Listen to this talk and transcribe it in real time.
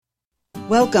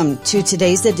Welcome to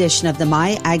today's edition of the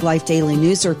My Ag Life Daily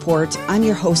News Report. I'm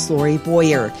your host, Lori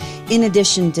Boyer. In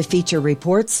addition to feature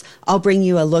reports, I'll bring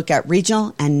you a look at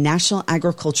regional and national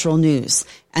agricultural news.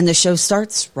 And the show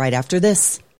starts right after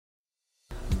this.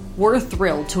 We're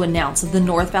thrilled to announce that the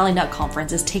North Valley Nut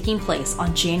Conference is taking place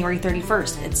on January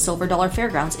 31st at Silver Dollar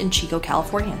Fairgrounds in Chico,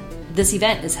 California. This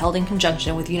event is held in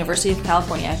conjunction with University of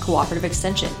California Cooperative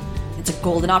Extension. It's a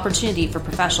golden opportunity for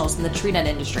professionals in the tree nut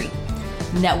industry.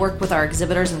 Network with our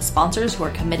exhibitors and sponsors who are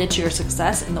committed to your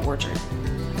success in the orchard.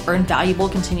 Earn valuable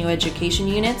continuing education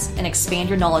units and expand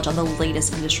your knowledge on the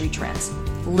latest industry trends.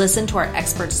 Listen to our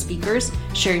expert speakers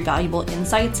share valuable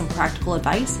insights and practical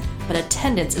advice, but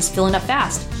attendance is filling up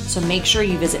fast, so make sure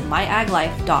you visit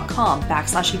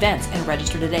myaglife.com/events and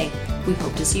register today. We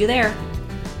hope to see you there.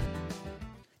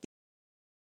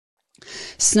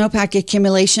 Snowpack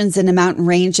accumulations in a mountain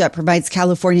range that provides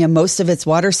California most of its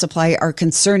water supply are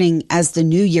concerning as the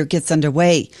new year gets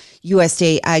underway.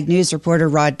 USDA Ag News reporter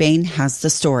Rod Bain has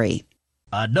the story.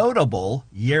 A notable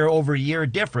year-over-year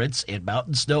difference in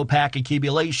mountain snowpack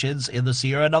accumulations in the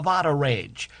Sierra Nevada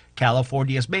range,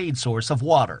 California's main source of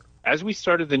water. As we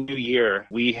started the new year,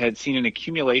 we had seen an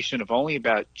accumulation of only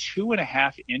about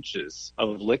 2.5 inches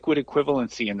of liquid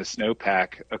equivalency in the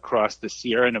snowpack across the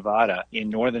Sierra Nevada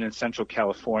in northern and central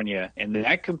California. And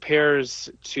that compares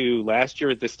to last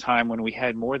year at this time when we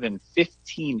had more than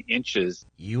 15 inches.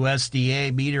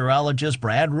 USDA meteorologist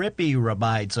Brad Rippey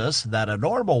reminds us that a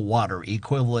normal water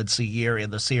equivalency year in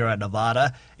the Sierra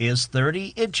Nevada is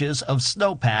 30 inches of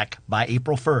snowpack by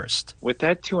April 1st. With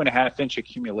that 2.5-inch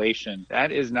accumulation,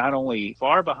 that is not only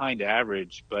far behind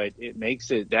average, but it makes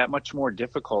it that much more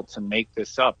difficult to make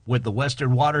this up. With the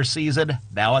western water season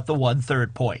now at the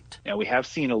 1/3 point. Now, we have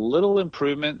seen a little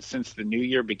improvement since the new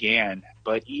year began,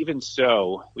 but even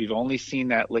so, we've only seen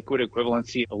that liquid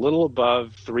equivalency a little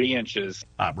above 3 inches.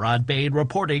 I'm Rod Bain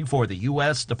reporting for the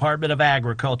U.S. Department of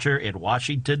Agriculture in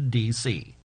Washington,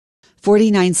 D.C.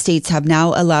 49 states have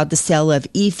now allowed the sale of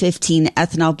E15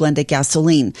 ethanol blended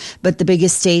gasoline, but the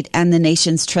biggest state and the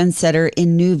nation's trendsetter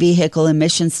in new vehicle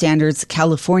emission standards,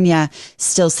 California,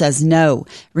 still says no.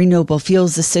 Renewable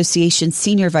Fuels Association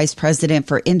Senior Vice President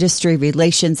for Industry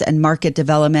Relations and Market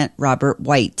Development, Robert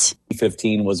White.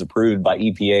 E15 was approved by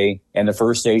EPA, and the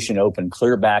first station opened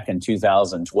clear back in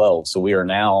 2012. So we are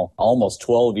now almost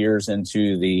 12 years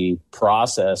into the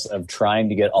process of trying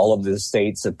to get all of the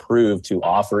states approved to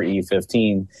offer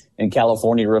E15, and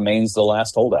California remains the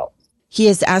last holdout. He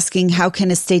is asking, how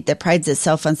can a state that prides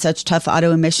itself on such tough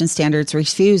auto emission standards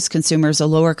refuse consumers a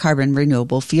lower carbon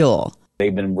renewable fuel?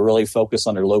 They've been really focused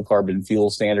on their low carbon fuel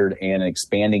standard and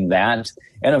expanding that.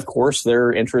 And of course,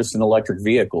 their interest in electric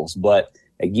vehicles. But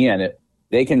again,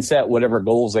 they can set whatever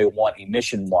goals they want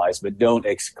emission-wise, but don't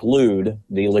exclude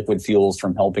the liquid fuels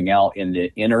from helping out in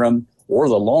the interim or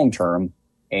the long term,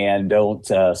 and don't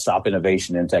stop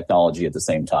innovation and technology at the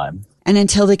same time. And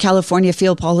until the California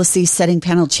Fuel Policy Setting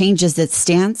Panel changes its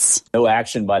stance, no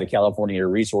action by the California Air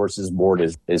Resources Board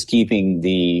is keeping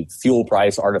the fuel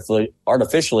price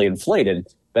artificially inflated,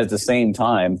 but at the same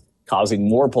time, causing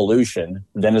more pollution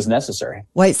than is necessary.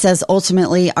 White says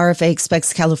ultimately RFA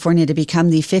expects California to become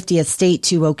the 50th state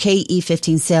to okay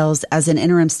E15 sales as an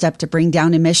interim step to bring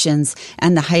down emissions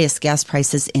and the highest gas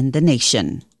prices in the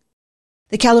nation.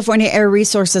 The California Air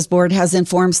Resources Board has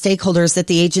informed stakeholders that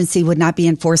the agency would not be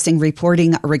enforcing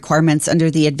reporting requirements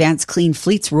under the Advanced Clean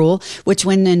Fleets Rule, which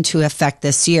went into effect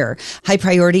this year. High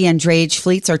priority and drayage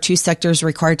fleets are two sectors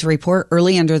required to report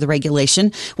early under the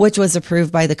regulation, which was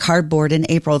approved by the CARB Board in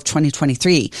April of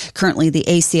 2023. Currently, the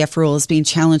ACF rule is being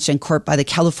challenged in court by the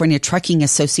California Trucking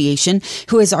Association,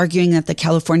 who is arguing that the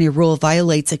California rule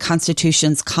violates the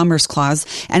Constitution's Commerce Clause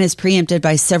and is preempted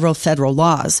by several federal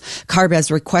laws. CARB has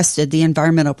requested the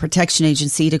Environmental Protection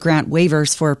Agency to grant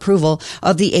waivers for approval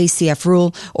of the ACF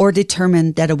rule or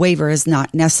determine that a waiver is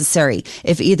not necessary.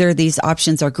 If either of these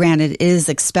options are granted, it is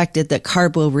expected that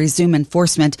CARB will resume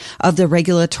enforcement of the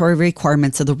regulatory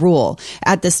requirements of the rule.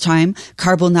 At this time,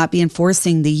 CARB will not be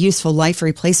enforcing the useful life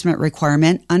replacement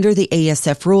requirement under the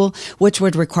ASF rule, which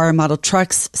would require model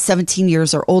trucks 17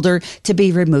 years or older to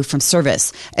be removed from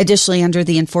service. Additionally, under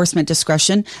the enforcement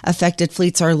discretion, affected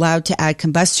fleets are allowed to add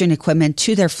combustion equipment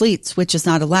to their fleets, which is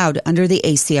not allowed under the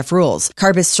ACF rules.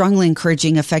 CARB is strongly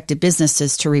encouraging affected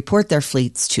businesses to report their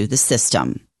fleets to the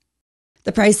system.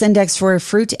 The price index for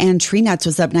fruit and tree nuts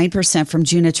was up 9% from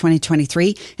June of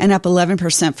 2023 and up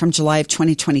 11% from July of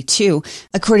 2022,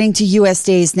 according to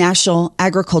USDA's National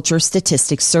Agriculture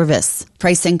Statistics Service.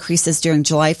 Price increases during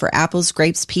July for apples,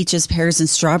 grapes, peaches, pears, and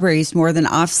strawberries more than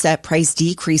offset price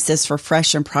decreases for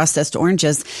fresh and processed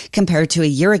oranges compared to a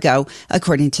year ago,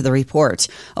 according to the report.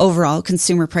 Overall,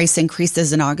 consumer price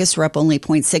increases in August were up only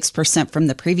 0.6% from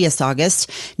the previous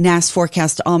August. NASS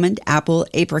forecast almond, apple,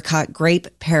 apricot, grape,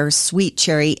 pear, sweet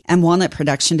cherry, and walnut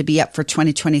production to be up for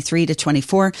 2023 to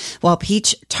 24, while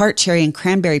peach, tart cherry, and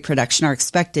cranberry production are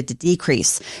expected to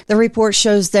decrease. The report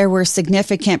shows there were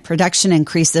significant production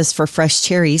increases for fresh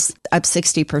cherries, up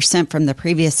 60% from the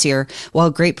previous year, while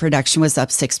grape production was up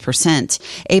 6%.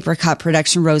 Apricot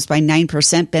production rose by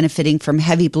 9%, benefiting from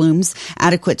heavy blooms,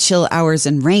 adequate chill hours,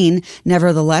 and rain.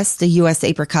 Nevertheless, the U.S.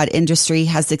 apricot industry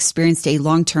has experienced a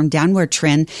long-term downward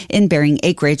trend in bearing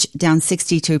acreage, down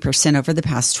 62% over the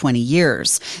past 20 years.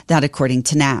 That according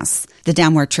to NASS. The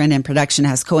downward trend in production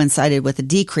has coincided with a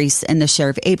decrease in the share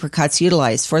of apricots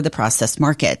utilized for the processed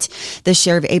market. The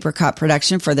share of apricot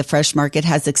production for the fresh market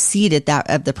has exceeded that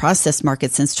of the processed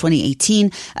market since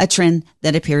 2018, a trend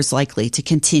that appears likely to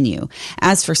continue.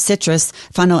 As for citrus,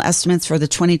 final estimates for the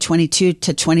 2022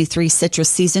 to 23 citrus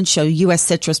season show U.S.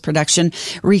 citrus production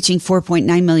reaching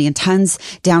 4.9 million tons,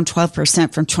 down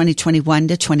 12% from 2021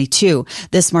 to 22.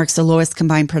 This marks the lowest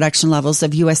combined production levels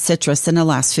of U.S. citrus in the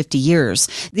last 50 years.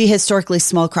 The historically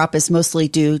small crop is mostly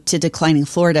due to declining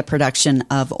Florida production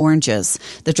of oranges.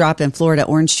 The drop in Florida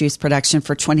orange juice production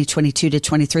for 2022 to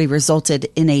 23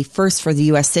 resulted in a first for the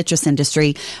U.S. citrus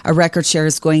industry. A record share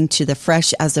is going to the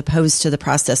fresh as opposed to the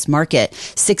processed market,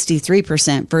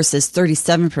 63% versus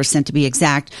 37% to be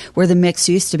exact, where the mix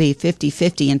used to be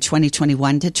 50-50 in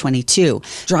 2021 to 22.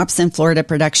 Drops in Florida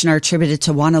production are attributed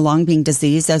to Juana longbean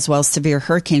disease as well as severe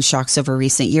hurricane shocks over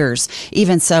recent years.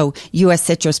 Even so, U.S.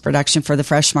 citrus production for the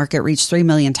fresh market reached 3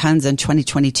 million tons in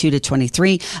 2022 to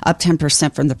 23, up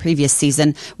 10% from the previous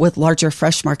season, with larger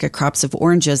fresh market crops of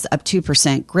oranges up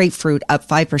 2%, grapefruit up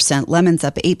 5%, lemons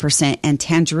up 8%, and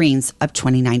tangerines up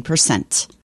 29%.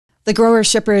 The Grower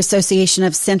Shipper Association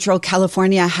of Central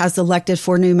California has elected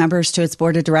 4 new members to its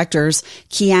board of directors.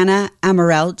 Kiana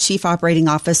Amorel, Chief Operating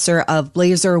Officer of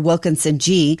Blazer Wilkinson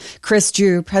G., Chris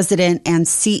Drew, President and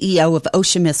CEO of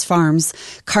Ocean Mist Farms,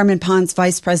 Carmen Pons,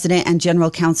 Vice President and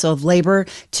General Counsel of Labor,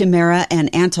 Tamara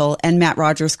and Antle, and Matt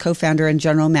Rogers, Co-founder and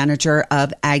General Manager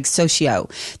of Ag Socio.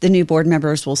 The new board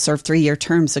members will serve 3-year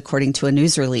terms, according to a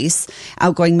news release.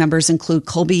 Outgoing members include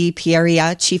Colby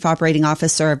Pieria, Chief Operating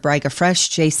Officer of Braga Fresh,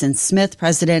 Jason Smith,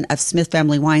 President of Smith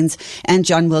Family Wines, and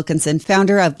John Wilkinson,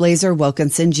 founder of Blazer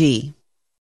Wilkinson G.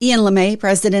 Ian LeMay,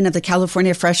 president of the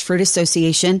California Fresh Fruit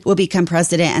Association, will become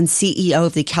president and CEO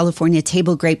of the California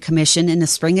Table Grape Commission in the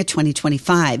spring of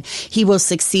 2025. He will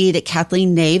succeed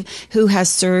Kathleen Nave, who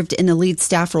has served in the lead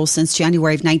staff role since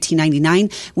January of 1999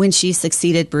 when she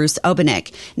succeeded Bruce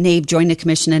Obanek. Nave joined the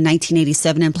commission in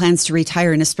 1987 and plans to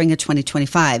retire in the spring of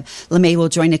 2025. LeMay will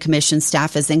join the commission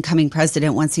staff as incoming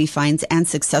president once he finds and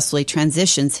successfully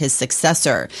transitions his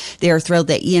successor. They are thrilled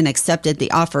that Ian accepted the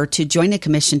offer to join the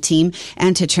commission team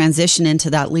and to transition into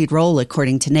that lead role,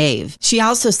 according to Nave. She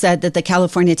also said that the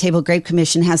California Table Grape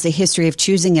Commission has a history of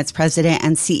choosing its president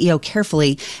and CEO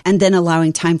carefully and then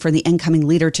allowing time for the incoming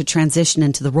leader to transition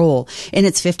into the role. In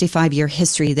its 55-year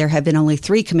history, there have been only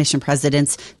 3 commission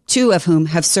presidents, 2 of whom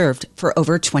have served for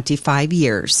over 25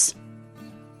 years.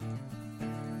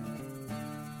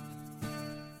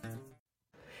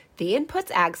 The Inputs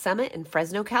Ag Summit in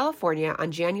Fresno, California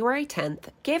on January 10th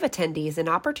gave attendees an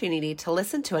opportunity to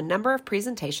listen to a number of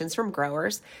presentations from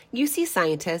growers, UC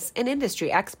scientists, and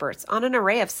industry experts on an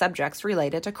array of subjects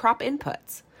related to crop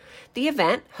inputs. The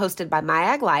event, hosted by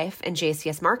MyAgLife and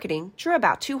JCS Marketing, drew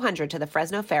about 200 to the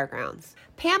Fresno Fairgrounds.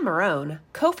 Pam Marone,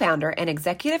 co-founder and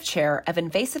executive chair of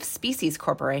Invasive Species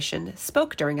Corporation,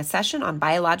 spoke during a session on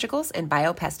biologicals and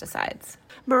biopesticides.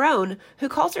 Marone, who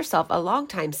calls herself a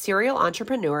longtime serial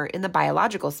entrepreneur in the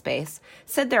biological space,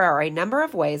 said there are a number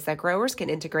of ways that growers can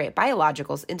integrate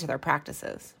biologicals into their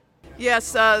practices.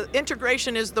 Yes,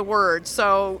 integration is the word.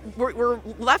 So we're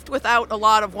left without a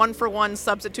lot of one-for-one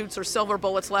substitutes or silver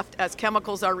bullets left as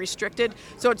chemicals are restricted.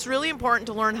 So it's really important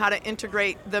to learn how to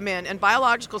integrate them in. And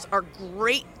biologicals are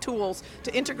great tools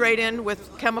to integrate in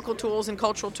with chemical tools and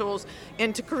cultural tools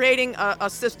into creating a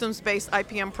systems-based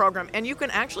IPM program. And you can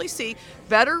actually see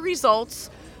better results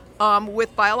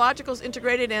with biologicals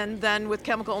integrated in than with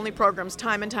chemical-only programs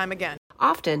time and time again.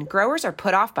 Often, growers are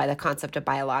put off by the concept of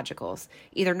biologicals,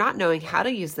 either not knowing how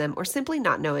to use them or simply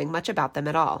not knowing much about them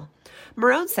at all.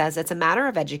 Marone says it's a matter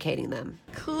of educating them.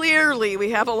 Clearly, we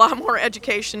have a lot more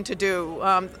education to do.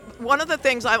 one of the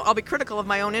things I'll be critical of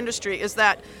my own industry is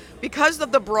that because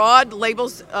of the broad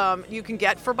labels you can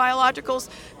get for biologicals,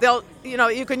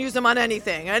 you can use them on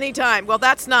anything, anytime. Well,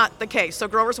 that's not the case. So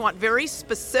growers want very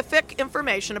specific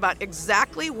information about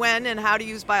exactly when and how to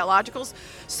use biologicals.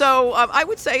 So I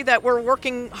would say that we're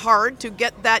working hard to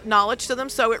get that knowledge to them.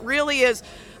 So it really is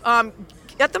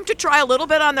get them to try a little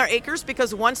bit on their acres,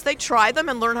 because once they try them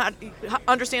and learn how to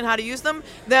understand how to use them,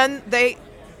 then they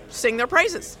sing their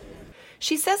praises.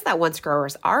 She says that once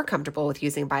growers are comfortable with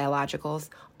using biologicals,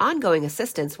 ongoing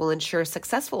assistance will ensure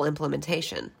successful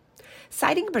implementation.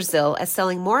 Citing Brazil as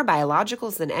selling more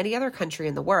biologicals than any other country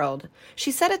in the world,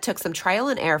 she said it took some trial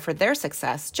and error for their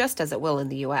success, just as it will in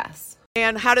the U.S.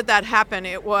 And how did that happen?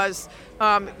 It was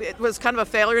kind of a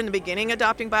failure in the beginning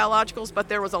adopting biologicals, but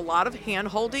there was a lot of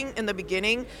hand-holding in the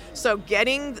beginning. So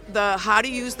getting the how to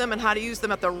use them and how to use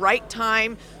them at the right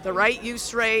time, the right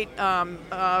use rate,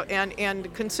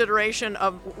 and consideration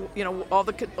of all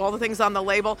the things on the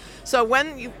label. So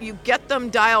when you get them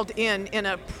dialed in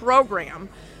a program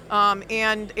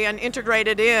and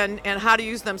integrated in and how to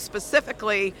use them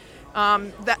specifically,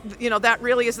 that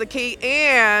really is the key.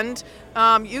 And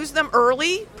use them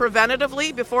early,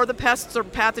 preventatively, before the pests or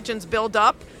pathogens build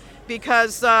up,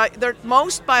 because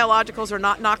most biologicals are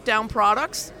not knockdown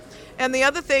products. And the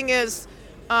other thing is,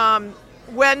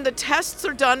 when the tests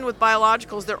are done with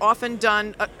biologicals, they're often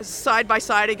done side by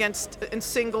side in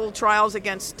single trials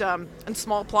against in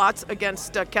small plots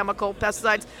against chemical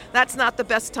pesticides. That's not the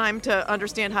best time to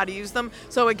understand how to use them.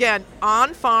 So again,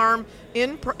 on farm,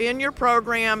 in your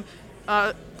program,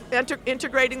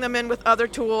 integrating them in with other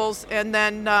tools, and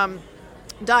then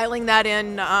dialing that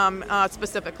in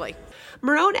specifically.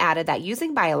 Marone added that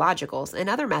using biologicals and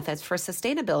other methods for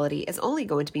sustainability is only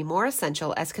going to be more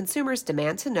essential as consumers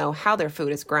demand to know how their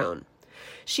food is grown.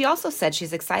 She also said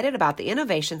she's excited about the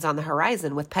innovations on the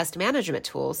horizon with pest management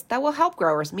tools that will help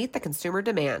growers meet the consumer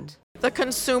demand. The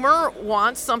consumer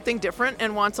wants something different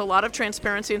and wants a lot of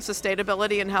transparency and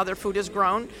sustainability in how their food is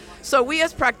grown. So we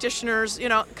as practitioners,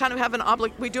 kind of have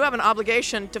we do have an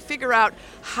obligation to figure out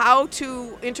how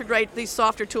to integrate these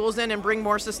softer tools in and bring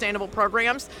more sustainable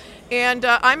programs. And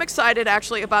I'm excited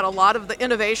actually about a lot of the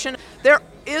innovation. There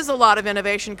is a lot of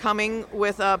innovation coming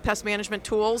with pest management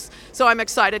tools, so I'm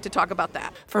excited to talk about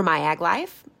that. For My Ag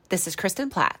Life, this is Kristen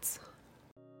Platts.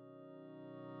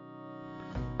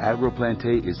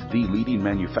 AgroPlante is the leading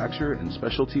manufacturer in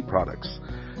specialty products.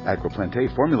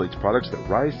 AgroPlante formulates products that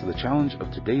rise to the challenge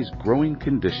of today's growing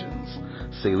conditions.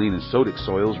 Saline and sodic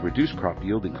soils reduce crop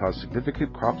yield and cause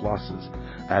significant crop losses.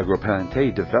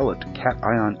 AgroPlante developed Cat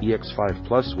Ion EX5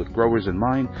 Plus with growers in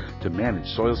mind to manage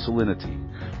soil salinity.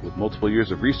 With multiple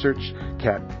years of research,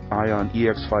 Cat Ion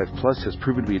EX5 Plus has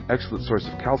proven to be an excellent source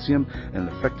of calcium and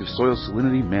an effective soil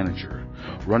salinity manager.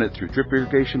 Run it through drip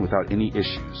irrigation without any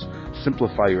issues.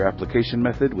 Simplify your application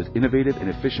method with innovative and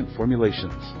efficient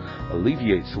formulations.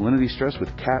 Alleviate salinity stress with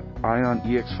Cat Ion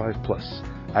EX5 Plus.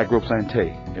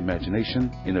 AgroPlante.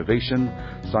 Imagination, innovation,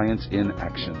 science in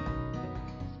action.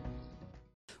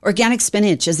 Organic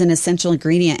spinach is an essential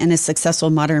ingredient in a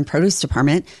successful modern produce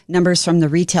department. Numbers from the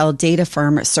retail data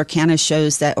firm Circana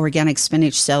shows that organic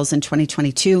spinach sales in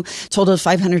 2022 totaled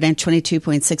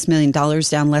 $522.6 million,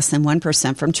 down less than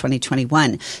 1% from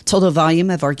 2021. Total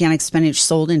volume of organic spinach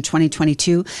sold in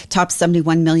 2022 topped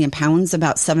 71 million pounds,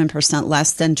 about 7%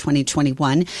 less than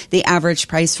 2021. The average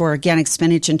price for organic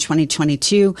spinach in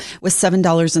 2022 was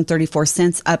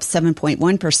 $7.34, up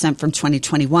 7.1% from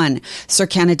 2021.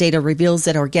 Circana data reveals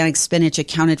that organic spinach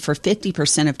accounted for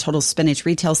 50% of total spinach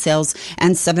retail sales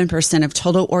and 7% of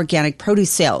total organic produce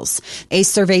sales. A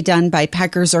survey done by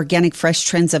Packers Organic Fresh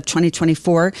Trends of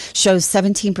 2024 shows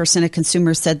 17% of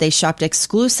consumers said they shopped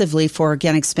exclusively for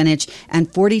organic spinach,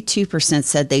 and 42%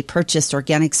 said they purchased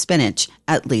organic spinach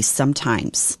at least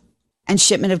sometimes. And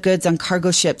shipment of goods on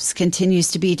cargo ships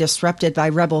continues to be disrupted by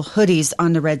rebel hoodies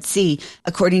on the Red Sea,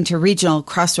 according to Regional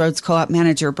Crossroads Co-op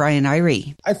manager Brian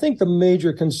Irie. I think the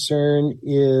major concern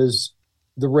is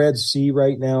the Red Sea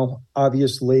right now.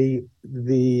 Obviously,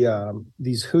 these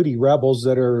Houthi rebels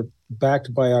that are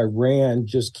backed by Iran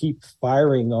just keep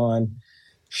firing on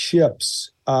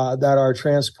ships that are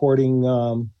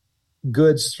transporting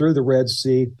goods through the Red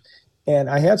Sea. And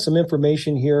I had some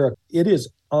information here. It is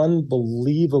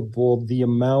unbelievable the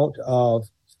amount of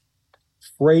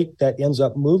freight that ends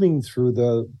up moving through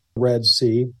the Red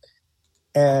Sea.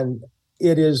 And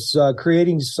it is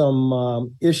creating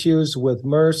some issues with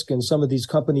Maersk and some of these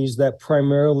companies that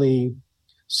primarily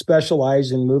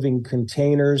specialize in moving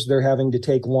containers. They're having to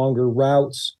take longer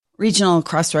routes. Regional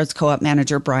Crossroads Co-op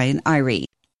manager Brian Irie.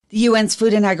 The UN's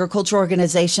Food and Agriculture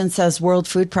Organization says world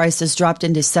food prices dropped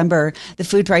in December. The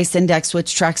food price index,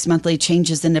 which tracks monthly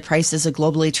changes in the prices of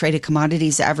globally traded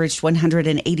commodities, averaged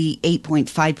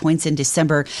 188.5 points in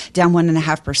December, down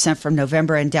 1.5% from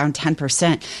November and down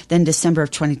 10% than December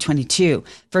of 2022.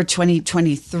 For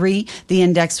 2023, the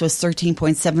index was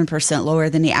 13.7% lower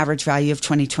than the average value of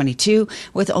 2022,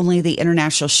 with only the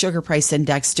International Sugar Price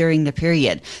Index during the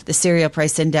period. The cereal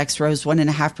price index rose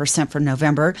 1.5% from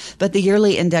November, but the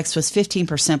yearly index was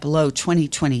 15% below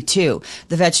 2022.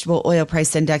 The vegetable oil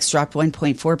price index dropped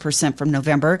 1.4% from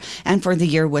November, and for the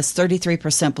year was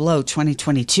 33% below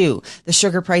 2022. The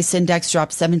sugar price index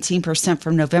dropped 17%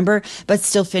 from November, but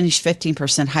still finished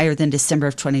 15% higher than December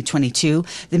of 2022.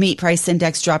 The meat price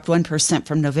index dropped 1%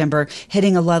 from November,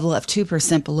 hitting a level of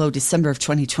 2% below December of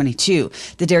 2022.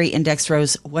 The dairy index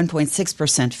rose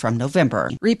 1.6% from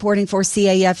November. Reporting for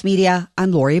CAF Media,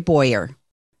 I'm Lori Boyer.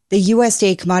 The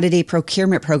USDA Commodity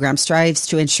Procurement Program strives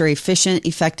to ensure efficient,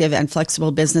 effective, and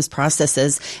flexible business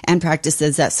processes and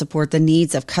practices that support the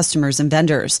needs of customers and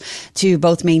vendors. To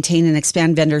both maintain and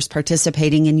expand vendors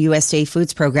participating in USDA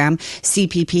Foods Program,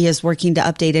 CPP is working to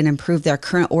update and improve their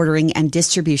current ordering and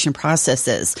distribution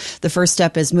processes. The first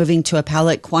step is moving to a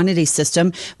pallet quantity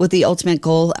system with the ultimate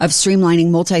goal of streamlining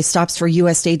multi-stops for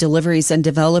USDA deliveries and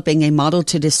developing a model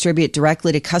to distribute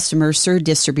directly to customers through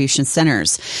distribution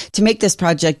centers. To make this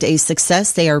project a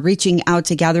success, they are reaching out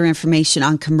to gather information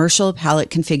on commercial pallet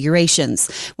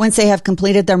configurations. Once they have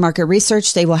completed their market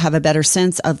research, they will have a better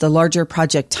sense of the larger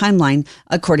project timeline,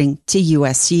 according to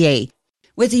USDA.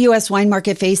 With the U.S. wine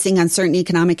market facing uncertain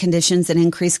economic conditions and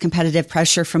increased competitive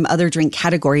pressure from other drink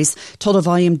categories, total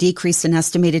volume decreased an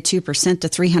estimated 2% to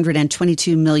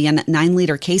 322 million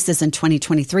 9-liter cases in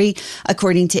 2023,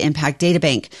 according to Impact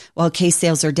Databank. While case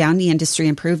sales are down, the industry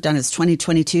improved on its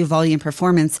 2022 volume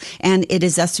performance, and it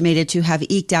is estimated to have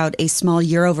eked out a small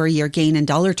year-over-year gain in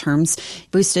dollar terms,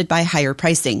 boosted by higher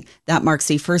pricing. That marks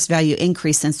the first value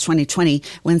increase since 2020,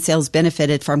 when sales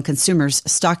benefited from consumers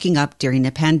stocking up during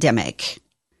the pandemic.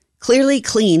 Clearly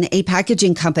Clean, a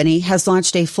packaging company, has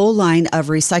launched a full line of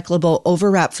recyclable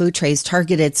overwrap food trays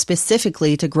targeted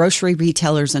specifically to grocery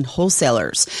retailers and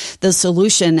wholesalers. The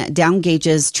solution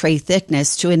downgauges tray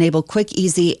thickness to enable quick,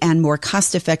 easy, and more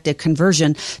cost-effective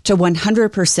conversion to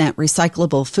 100%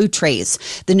 recyclable food trays.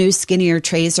 The new skinnier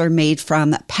trays are made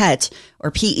from PET, or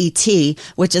PET,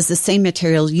 which is the same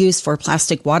material used for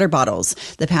plastic water bottles.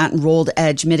 The patent rolled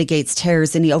edge mitigates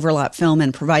tears in the overlap film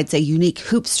and provides a unique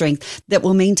hoop strength that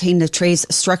will maintain the tray's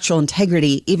structural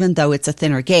integrity even though it's a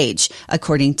thinner gauge,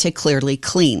 according to Clearly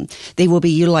Clean. They will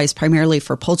be utilized primarily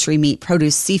for poultry, meat,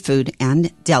 produce, seafood,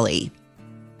 and deli.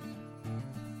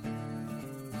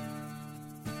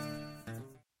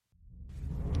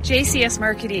 JCS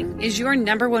Marketing is your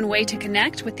 #1 way to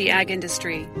connect with the ag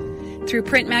industry. Through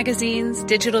print magazines,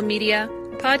 digital media,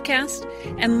 podcast,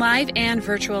 and live and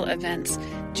virtual events,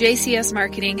 JCS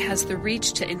Marketing has the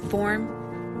reach to inform,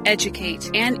 educate,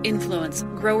 and influence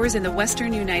growers in the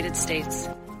western United States.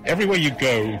 Everywhere you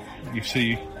go, you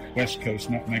see West Coast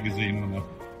Nut Magazine on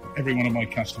every one of my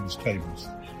customers' tables.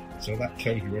 So that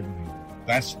tells you everything.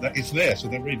 It's there, so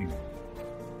they're reading it.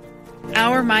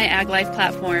 Our My Ag Life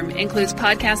platform includes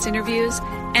podcast interviews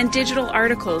and digital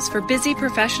articles for busy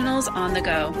professionals on the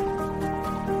go.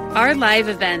 Our live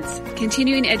events,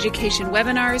 continuing education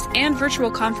webinars, and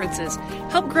virtual conferences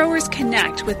help growers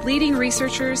connect with leading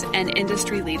researchers and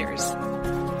industry leaders.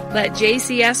 Let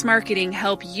JCS Marketing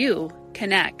help you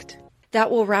connect. That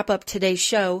will wrap up today's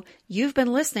show. You've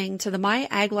been listening to the My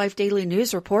Ag Life Daily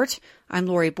News Report. I'm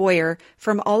Lori Boyer.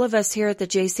 From all of us here at the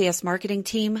JCS Marketing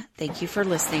team, thank you for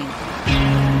listening.